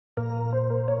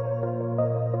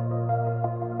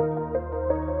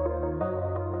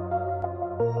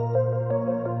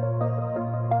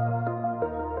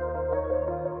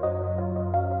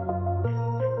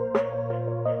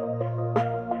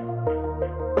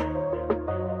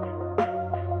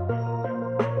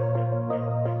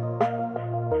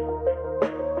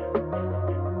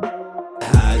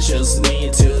just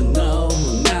need to know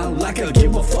now, like I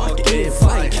give a fuck if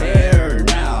I care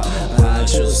now. I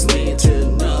just need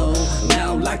to know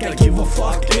now, like I give a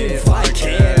fuck if I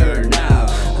care now.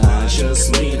 I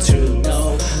just need to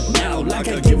know now, like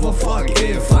I give a fuck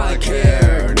if I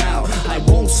care now. I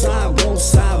won't stop, won't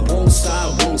stop, won't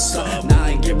stop, won't stop. Now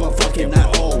I give a fuck and I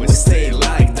always stay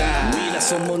like that. Mira,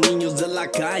 somos niños de la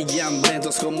calle,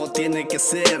 hambrientos como tiene que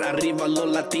ser. Arriba los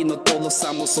latinos, todos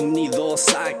estamos unidos.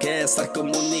 Hay que estar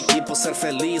como un equipo, ser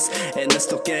feliz en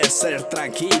esto que es ser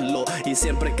tranquilo. Y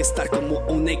siempre hay que estar como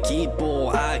un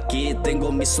equipo. Aquí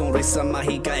tengo mi sonrisa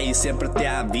mágica y siempre te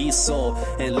aviso.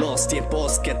 En los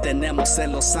tiempos que tenemos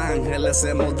en Los Ángeles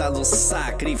hemos dado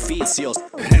sacrificios.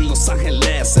 En Los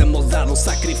Ángeles hemos dado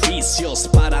sacrificios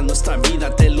para nuestra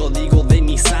vida, te lo digo de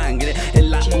mi sangre. Es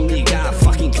la única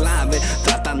fucking clave,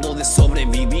 tratando de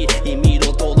sobrevivir y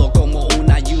miro todo como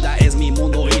una ayuda. Es mi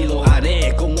mundo y lo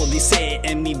haré como dice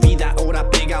en mi vida. Ahora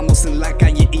pegamos en la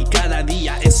calle y cada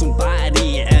día es un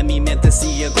party. En mi mente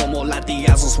sigue como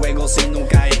latigazos, juegos y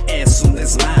nunca es un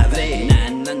desmadre. Na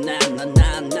na na na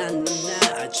na na na.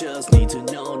 I just need to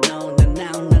know, no, no,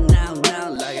 no, no, no,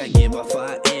 no. Like I give a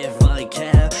fuck if I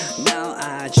care. Now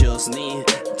I just need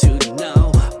to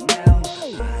know. Now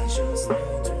I just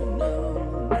need to know.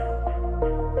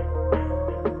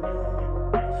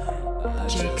 I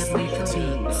just need to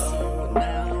know.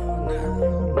 Now, now,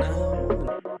 now.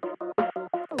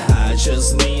 I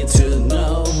just need to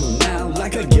know now,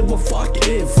 like I give a fuck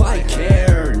if I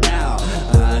care now.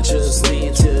 I just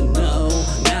need to know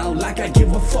now, like I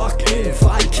give a fuck if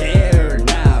I care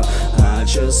now. I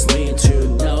just need to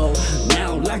know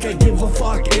now, like I give a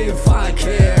fuck if I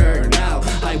care now.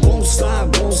 I won't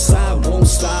stop, won't stop, won't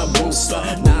stop, won't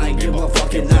stop. Now I give a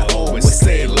fuck and I always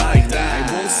stay like that.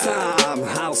 I won't stop,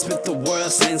 I'll spit the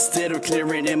words instead of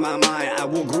clearing in my mind. I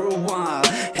will grow on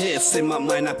hits in my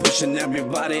mind, I'm pushing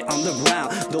everybody on the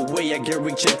ground. The way I get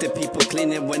rejected, people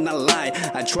clean it when I lie.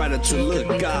 I try to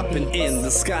look up and in the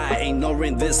sky,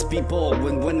 ignoring these people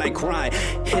when I cry.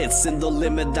 Hits in the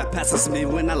limit that passes me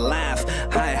when I laugh.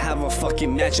 I have a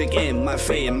fucking magic in my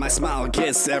face, my smile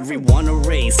gets everyone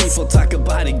erased. People talk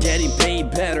about it getting paid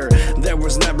better, there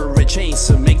was never a change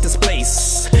to make this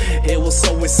place. It was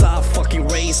always a fucking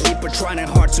race, people trying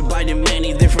hard to buy the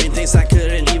many different things I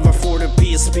couldn't even afford. A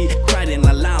PSP crying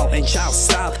aloud and shout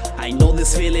stop. I know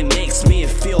this feeling makes me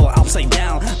feel upside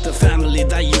down. The family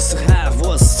that I used to have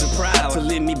was too proud to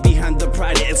leave me behind, the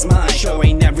pride it's mine.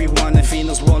 Showing everyone and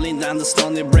Finoz rolling down the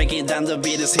stone and breaking down the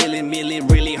beat is healing me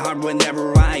really hard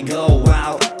whenever I go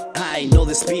out. I know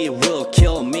this beat will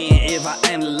kill me if I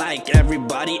am like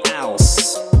everybody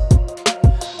else.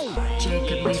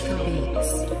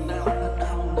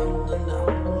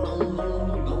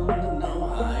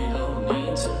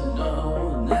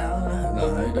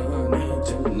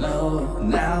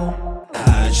 Now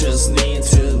I just need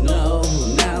to know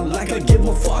now, like I give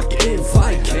a fuck if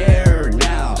I care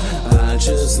now. I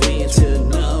just need to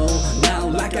know now,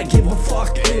 like I give a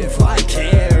fuck